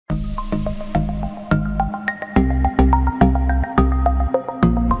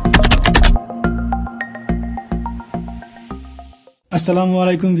আসসালামু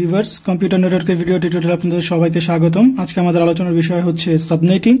আলাইকুম viewers, computer নেটওয়ার্কের ভিডিও টিউটোরিয়ালে আপনাদের সবাইকে স্বাগতম। আজকে আমাদের আলোচনার বিষয় হচ্ছে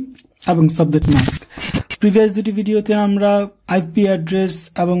সাবনেটিং এবং সাবনেট মাস্ক। প্রিভিয়াস দুটি ভিডিওতে আমরা আইপি অ্যাড্রেস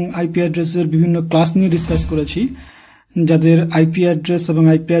এবং আইপি অ্যাড্রেসের বিভিন্ন ক্লাস নিয়ে ডিসকাস করেছি। যাদের আইপি অ্যাড্রেস এবং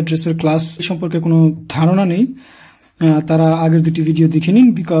আইপি অ্যাড্রেসের ক্লাস সম্পর্কে কোনো ধারণা নেই, তারা আগের দুটি ভিডিও দেখে নিন,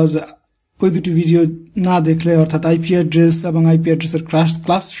 বিকজ ওই দুটি ভিডিও না দেখলে, অর্থাৎ আইপি অ্যাড্রেস এবং আইপি অ্যাড্রেসের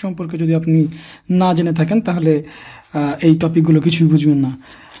ক্লাস সম্পর্কে যদি আপনি না জেনে থাকেন তাহলে এই টপিকগুলো কিছুই বুঝবেন না।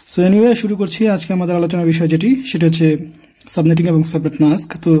 সো এনিওয়ে, শুরু করছি আজকে আমাদের আলোচনার বিষয় সেটা হচ্ছে সাবনেটিং এবং সাবনেট মাস্ক।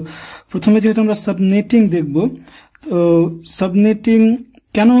 তো প্রথমে যেহেতু আমরা সাবনেটিং দেখব, তো সাবনেটিং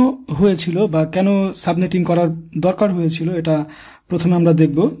কেন হয়েছিল বা কেন সাবনেটিং করার দরকার হয়েছিল এটা প্রথমে আমরা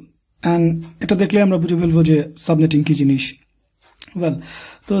দেখব, অ্যান্ড এটা দেখলে আমরা বুঝে ফেলবো যে সাবনেটিং কি জিনিস। ওয়েল,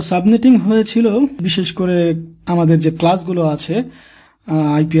 তো সাবনেটিং হয়েছিল বিশেষ করে আমাদের যে ক্লাসগুলো আছে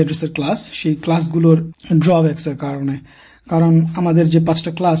আইপি অ্যাড্রেসের ক্লাস, সেই ক্লাসগুলোর ড্রব্যাকস এর কারণে। কারণ আমাদের যে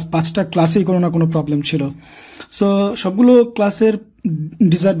পাঁচটা ক্লাসেই কোনো না কোনো প্রবলেম ছিল। সো সবগুলো ক্লাসের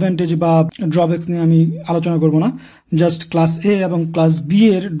ডিসঅ্যাডভান্টেজ বা ড্রব্যাকস নিয়ে আমি আলোচনা করব না, জাস্ট ক্লাস এ এবং ক্লাস বি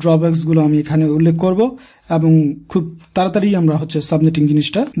এর ড্রব্যাকসগুলো আমি এখানে উল্লেখ করব এবং খুব তাড়াতাড়ি আমরা সাবনেটিং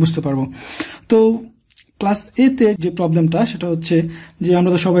জিনিসটা বুঝতে পারবো। তো ক্লাস এ তে যে প্রবলেমটা সেটা হচ্ছে যে আমরা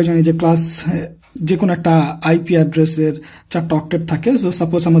তো সবাই জানি যে যে কোনো একটা আইপি অ্যাড্রেসের 4টা অক্টেট থাকে। সো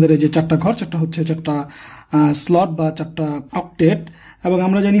সাপোজ আমাদের এই যে 4টা ঘর, 4টা স্লট বা 4টা অক্টেট, এবং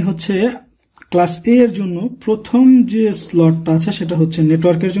আমরা জানি ক্লাস এ এর জন্য প্রথম যে স্লটটা আছে সেটা হচ্ছে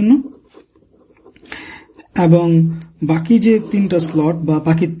নেটওয়ার্কের জন্য, এবং বাকি যে 3টা স্লট বা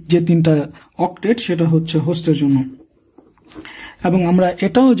বাকি যে 3টা অক্টেট সেটা হচ্ছে হোস্টের জন্য। এবং আমরা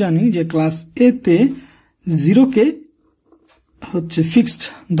এটাও জানি যে ক্লাস এ তে 0কে ফিক্সড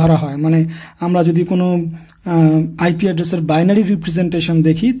ধরা হয়। মানে আমরা যদি কোনো আইপি অ্যাড্রেসের বাইনারি রিপ্রেজেন্টেশন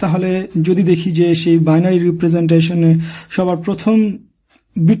দেখি, তাহলে যদি দেখি যে সেই বাইনারি রিপ্রেজেন্টেশনে সবার প্রথম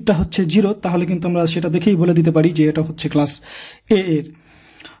বিটটা হচ্ছে 0, তাহলে কিন্তু আমরা সেটা দেখেই বলে দিতে পারি যে এটা হচ্ছে ক্লাস এ এর।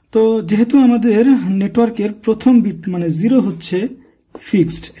 তো যেহেতু আমাদের নেটওয়ার্কের প্রথম বিট মানে 0 হচ্ছে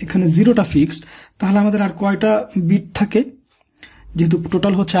ফিক্সড, এখানে 0টা ফিক্সড, তাহলে আমাদের আর কয়টা বিট থাকে? যেহেতু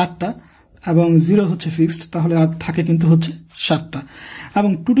টোটাল হচ্ছে 8টা এবং 0 হচ্ছে ফিক্সড, তাহলে আর থাকে কিন্তু 7টা,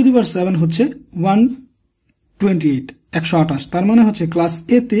 এবং 2 to the power 7 হচ্ছে 128, 128। তার মানে ক্লাস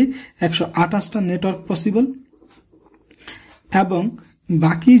এ তে 128টা নেটওয়ার্ক পসিবল, এবং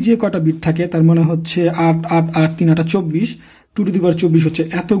বাকি যে কটা বিট থাকে তার মানে 8 8 8 3 8 24, 2 to the power 24 হচ্ছে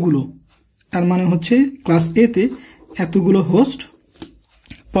এতগুলো। তার মানে ক্লাস এ তে এতগুলো হোস্ট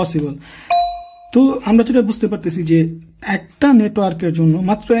পসিবল। তো আমরা যেটা বুঝতে পারতেছি যে একটা নেটওয়ার্কের জন্য,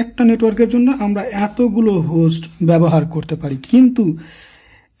 মাত্র একটা নেটওয়ার্কের জন্য আমরা এতগুলো হোস্ট ব্যবহার করতে পারি, কিন্তু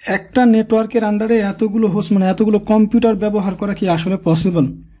একটা নেটওয়ার্কের আন্ডারে এতগুলো হোস্ট মানে এতগুলো কম্পিউটার ব্যবহার করা কি আসলে possible?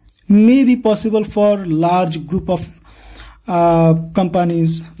 May be possible for large group of companies,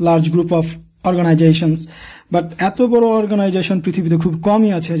 large group of organisations, but এত বড় অর্গানাইজেশন পৃথিবীতে খুব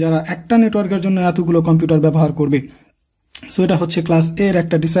কমই আছে যারা একটা নেটওয়ার্কের জন্য এতগুলো কম্পিউটার ব্যবহার করবে। সো এটা ক্লাস এ এর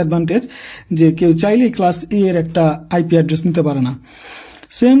একটা ডিসঅ্যাডভান্টেজ, যে কেউ চাইলেই ক্লাস এ এর একটা আইপি অ্যাড্রেস নিতে পারে না।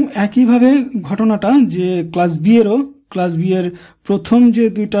 সেম একইভাবে ঘটনাটা যে ক্লাস বি এর প্রথম যে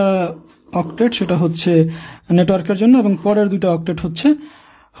 2টা অক্টেট সেটা নেটওয়ার্কের জন্য, এবং পরের 2টা অক্টেট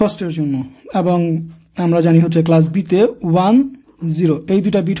হোস্টের জন্য। এবং আমরা জানি ক্লাস বি তে 1 0 এই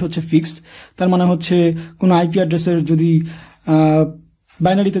 2টা বিট ফিক্সড। তার মানে কোনো আইপি অ্যাড্রেসের যদি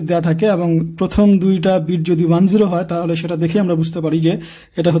বাইনারিতে দেওয়া থাকে এবং প্রথম 2টা বিট যদি 1 0 হয়, তাহলে সেটা দেখে আমরা বুঝতে পারি যে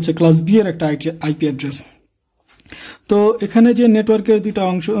এটা ক্লাস বি এর একটা আইপি অ্যাড্রেস। তো এখানে যে নেটওয়ার্কের 2টা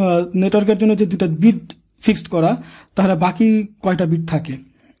অংশ, নেটওয়ার্কের জন্য যে 2টা বিট ফিক্সড করা, তাহলে বাকি কয়টা বিট থাকে?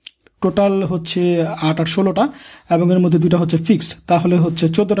 টোটাল 8 8 16টা, এবং এর মধ্যে 2টা ফিক্সড, তাহলে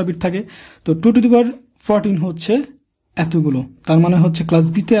 14টা বিট থাকে। তো 2 to the power 14 এতগুলো। তার মানে ক্লাস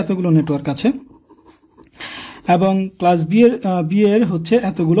বি তে এতগুলো নেটওয়ার্ক আছে, এবং ক্লাস বি এর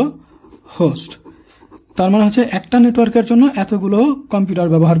এতগুলো হোস্ট। তার মানে একটা নেটওয়ার্কের জন্য এতগুলো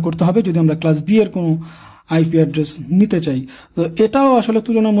কম্পিউটার ব্যবহার করতে হবে যদি আমরা ক্লাস বি এর কোনো আইপি অ্যাড্রেস নিতে চাই। তো এটাও আসলে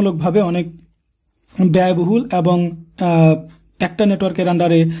তুলনামূলকভাবে অনেক ব্যয়বহুল, এবং একটা নেটওয়ার্কের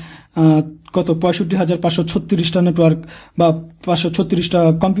আন্ডারে কত 65,536টা নেটওয়ার্ক বা 536টা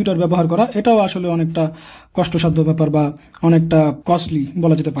কম্পিউটার ব্যবহার করা, এটাও আসলে অনেকটা কষ্টসাধ্য ব্যাপার বা অনেকটা কস্টলি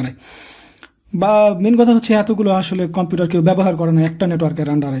বলা যেতে পারে। বা মেন কথা এতগুলো আসলে কম্পিউটার কেউ ব্যবহার করে না একটা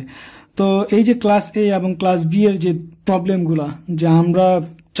নেটওয়ার্কের আন্ডারে। তো এই যে ক্লাস এ এবং ক্লাস বি এর যে প্রবলেমগুলা, যে আমরা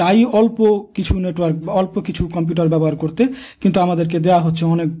চাই অল্প কিছু নেটওয়ার্ক বা অল্প কিছু কম্পিউটার ব্যবহার করতে, কিন্তু আমাদেরকে দেওয়া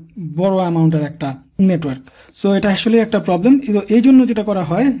অনেক বড় অ্যামাউন্টের একটা নেটওয়ার্ক। সো এটা আসলে একটা প্রবলেম। এই জন্য যেটা করা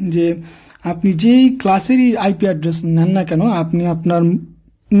হয় যে আপনি যেই ক্লাসেরই আইপি অ্যাড্রেস নেন না কেন, আপনি আপনার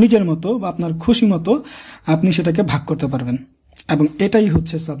নিজের মতো বা আপনার খুশি মতো আপনি সেটাকে ভাগ করতে পারবেন। এবং এটাই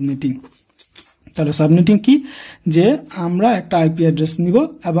হচ্ছে সাবনেটিং। তাহলে সাবনেটিং কি, যে আমরা একটা আইপি অ্যাড্রেস নিব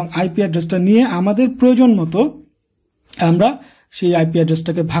এবং আইপি অ্যাড্রেসটা নিয়ে আমাদের প্রয়োজন মতো আমরা সেই আইপি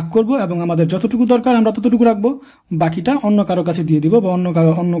অ্যাড্রেসটাকে ভাগ করব এবং আমাদের যতটুকু দরকার আমরা ততটুকু রাখবো, বাকিটা অন্য কারো কাছে দিয়ে দিব বা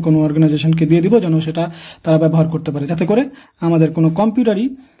অন্য কোনো অর্গানাইজেশনকে দিয়ে দিব, যেন সেটা তারা ব্যবহার করতে পারে, যাতে করে আমাদের কোনো কম্পিউটারই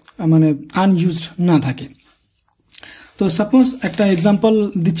মানে আনইউজড না থাকে। তো সাপোজ একটা এক্সাম্পল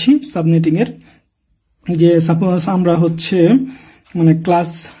দিচ্ছি সাবনেটিং এর, যে সাপোজ আমরা হচ্ছে মানে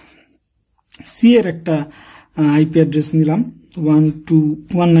ক্লাস সি এর একটা আইপি অ্যাড্রেস নিলাম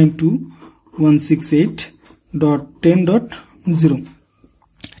 192.168.10.0,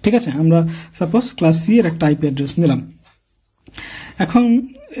 ঠিক আছে। আমরা সাপোজ ক্লাস সি এর একটা আইপি অ্যাড্রেস নিলাম। এখন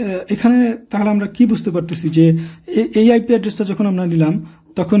এখানে তাহলে আমরা কি বুঝতে পারতেছি, যে এই আইপি অ্যাড্রেসটা যখন আমরা নিলাম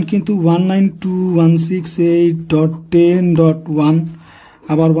তখন কিন্তু 192.168.10.1,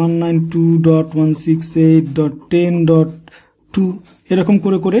 আবার 192.168.10.2, এরকম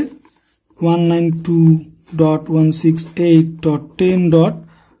করে করে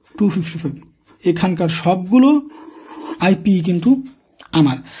 192.168.10.255, এখানকার সবগুলো আইপি কিন্তু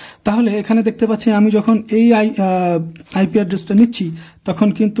আমার। তাহলে এখানে দেখতে পাচ্ছি আমি যখন এই আইপি অ্যাড্রেসটা নিচ্ছি তখন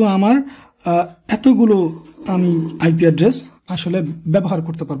কিন্তু আমার এতগুলো আমি আইপি অ্যাড্রেস আসলে ব্যবহার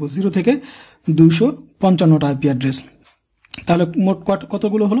করতে পারবো, 0 থেকে 255টা আইপি অ্যাড্রেস। তাহলে মোট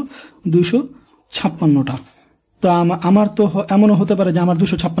কতগুলো হলো, 256টা। তো আমার তো এমনও হতে পারে যে আমার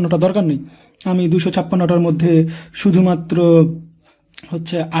 256টা দরকার নেই, আমি 256টার মধ্যে শুধুমাত্র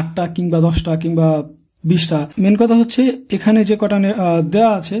হচ্ছে 8টা কিংবা 10টা কিংবা 20টা। মেন কথা হচ্ছে এখানে যে কটা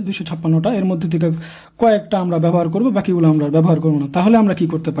দেওয়া আছে 256টা, এর মধ্যে থেকে কয়েকটা আমরা ব্যবহার করব, বাকিগুলো আমরা ব্যবহার করবো না। তাহলে আমরা কি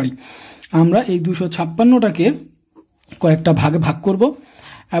করতে পারি, আমরা এই 256টাকে কয়েকটা ভাগে ভাগ করব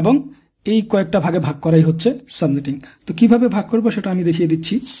এবং এই কয়েকটা ভাগে ভাগ করাই হচ্ছে সাবনেটিং। তো কিভাবে ভাগ করব সেটা আমি দেখিয়ে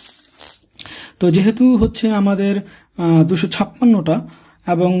দিচ্ছি। তো যেহেতু হচ্ছে আমাদের 256টা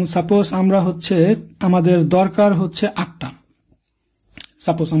এবং সাপোজ আমরা হচ্ছে আমাদের দরকার হচ্ছে 8টা,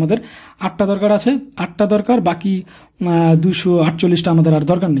 সাপোজ আমাদের 8টা দরকার আছে, 8টা দরকার, বাকি 248টা আমাদের আর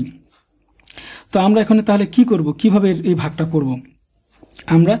দরকার নেই। তো আমরা এখানে তাহলে কি করব, কিভাবে এই ভাগটা করব?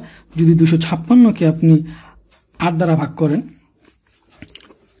 আমরা যদি 256কে আপনি 8 দ্বারা ভাগ করেন,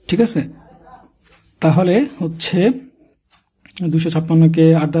 ঠিক আছে, তাহলে হচ্ছে 256কে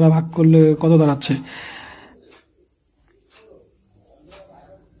 8 দ্বারা ভাগ করলে কত দাঁড়াচ্ছে,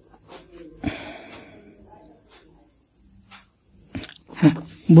 হ্যাঁ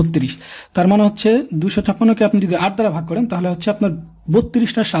 32। তার মানে হচ্ছে 256কে আপনি যদি 8 দ্বারা ভাগ করেন তাহলে হচ্ছে আপনার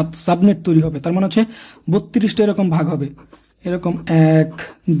 32টা সাবনেট তৈরি হবে। তার মানে হচ্ছে 32টা এরকম ভাগ হবে, এরকম 1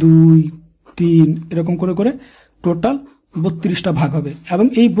 2 3 এরকম করে করে টোটাল 32টা ভাগ হবে এবং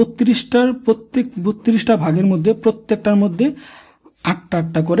এই 32টা ভাগের মধ্যে প্রত্যেকটার মধ্যে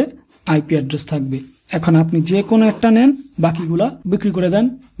 8টা করে আইপি অ্যাড্রেস থাকবে। এখন আপনি যে কোনো একটা নেন, বাকিগুলা বিক্রি করে দেন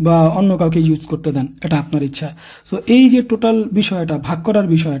বা অন্য কাউকে ইউজ করতে দেন, এটা আপনার ইচ্ছা। সো এই যে টোটাল বিষয়টা, ভাগ করার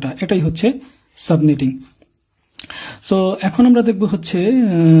বিষয়টা, এটাই হচ্ছে সাবনেটিং। সো এখন আমরা দেখব হচ্ছে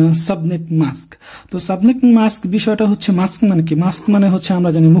সাবনেট মাস্ক। তো সাবনেট মাস্ক বিষয়টা হচ্ছে, মাস্ক মানে কি, মাস্ক মানে হচ্ছে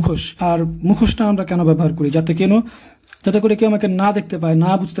আমরা জানি মুখোশ। আর মুখোশটা আমরা কেন ব্যবহার করি, যাতে করে কেউ আমাকে না দেখতে পায়,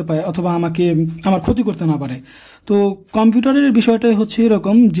 না বুঝতে পায়, অথবা আমার ক্ষতি করতে না পারে। তো কম্পিউটারের বিষয়টাই হচ্ছে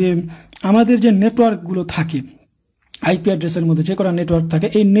এরকম, যে আমাদের যে নেটওয়ার্কগুলো থাকে আইপি অ্যাড্রেসের মধ্যে, যে কটা নেটওয়ার্ক থাকে,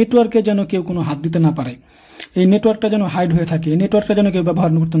 এই নেটওয়ার্কে যেন কেউ কোনো হাত দিতে না পারে, এই নেটওয়ার্কটা যেন হাইড হয়ে থাকে, এই নেটওয়ার্কটা যেন কেউ ব্যবহার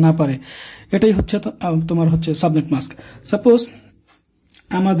করতে না পারে, এটাই হচ্ছে তোমার হচ্ছে সাবনেট মাস্ক। সাপোজ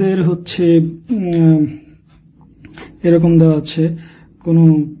আমাদের হচ্ছে এরকম দেওয়া আছে, কোনো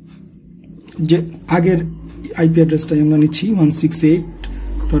যে আগের আইপি অ্যাড্রেসটাই আমরা নিচ্ছি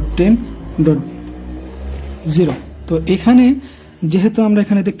 168.10.0। তো এখানে যেহেতু আমরা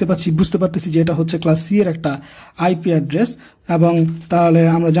এখানে দেখতে পাচ্ছি, বুঝতে পারতেছি যে এটা হচ্ছে ক্লাস সি এর একটা আইপি অ্যাড্রেস, এবং তাহলে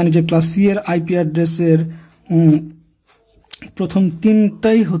আমরা জানি যে ক্লাস সি এর আইপি অ্যাড্রেসের প্রথম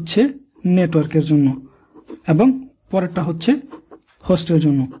 3টাই হচ্ছে নেটওয়ার্কের জন্য এবং পরেরটা হচ্ছে হোস্টের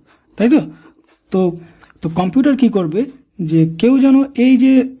জন্য, তাই তো। তো কম্পিউটার কি করবে, যে কেউ যেন এই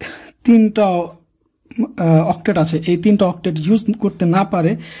যে 3টা অক্টেট আছে, এই 3টা অক্টেট ইউজ করতে না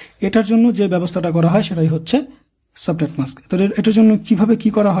পারে, এটার জন্য যে ব্যবস্থাটা করা হয় সেটাই হচ্ছে সাবনেট মাস্ক। তো এটার জন্য কিভাবে কি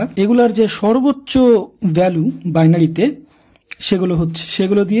করা হয়, এগুলার যে সর্বোচ্চ ভ্যালু বাইনারিতে,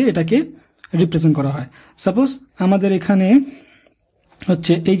 সেগুলো দিয়ে এটাকে রিপ্রেজেন্ট করা হয়। সাপোজ আমাদের এখানে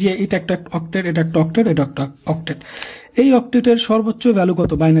হচ্ছে এই যে এটা একটা অক্টেট, এটা একটা অক্টেট, এটা একটা অক্টেট। এই অক্টেটের সর্বোচ্চ ভ্যালু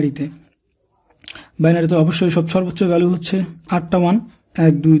কত বাইনারিতে? বাইনারিতে অবশ্যই সর্বোচ্চ ভ্যালু হচ্ছে 8টা 1,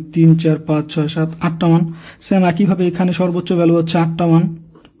 1 2 3 4 5 6 7, 8টা 1। সেম একইভাবে এখানে সর্বোচ্চ ভ্যালু হচ্ছে 8টা 1,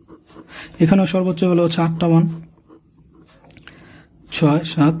 এখানেও সর্বোচ্চ ভ্যালু হচ্ছে 8টা 1, 6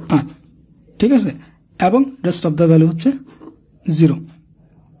 7 8, ঠিক আছে। এবং রেস্ট অফ দ্য ভ্যালু হচ্ছে 0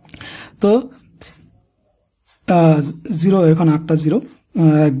 তো 0 এখন 8টা 0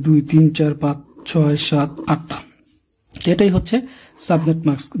 1 2 3 4 5 6 7 8টা এটাই হচ্ছে সাবনেট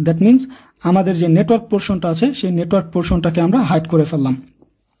মাস্ক দ্যাট মিন্স আমাদের যে নেটওয়ার্ক পোর্শনটা আছে সেই নেটওয়ার্ক পোর্শনটাকে আমরা হাইড করে ফেললাম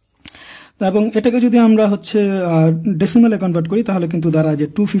এবং এটাকে যদি আমরা হচ্ছে ডেসিমালে কনভার্ট করি তাহলে কিন্তু দাঁড়ায় যে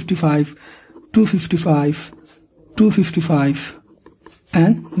 255 255 255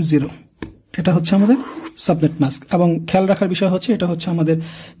 and 0 এটা হচ্ছে আমাদের সাবনেট মাস্ক এবং খেয়াল রাখার বিষয় হচ্ছে এটা হচ্ছে আমাদের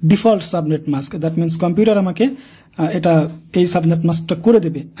default subnet mask that means computer আমাকে এটা এই সাবনেট মাস্কটা করে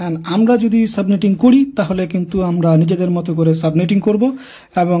দেবে এন্ড আমরা যদি সাবনেটিং করি তাহলে কিন্তু আমরা নিজেদের মতো করে সাবনেটিং করব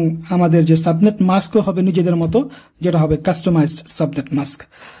এবং আমাদের যে সাবনেট মাস্কও হবে নিজেদের মতো যেটা হবে কাস্টমাইজড সাবনেট মাস্ক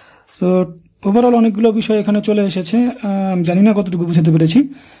তো ওভারঅল অনেকগুলো বিষয় এখানে চলে এসেছে আমি জানি না কতটুকু বুঝাতে পেরেছি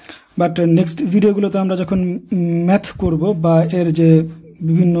বাট নেক্সট ভিডিওগুলোতে আমরা যখন ম্যাথ করব বা এর যে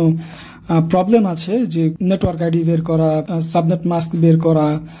বিভিন্ন প্রবলেম আছে যে নেটওয়ার্ক আইডি বের করা সাবনেট মাস্ক বের করা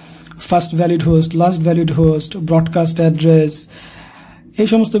first valid host last valid host broadcast address এই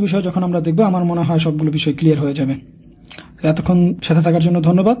সমস্ত বিষয় যখন আমরা দেখব আমার মনে হয় সবগুলো বিষয় ক্লিয়ার হয়ে যাবে এতক্ষণ সাথে থাকার জন্য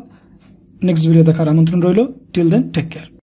ধন্যবাদ নেক্সট ভিডিও দেখার আমন্ত্রণ রইল টিল দেন টেক কেয়ার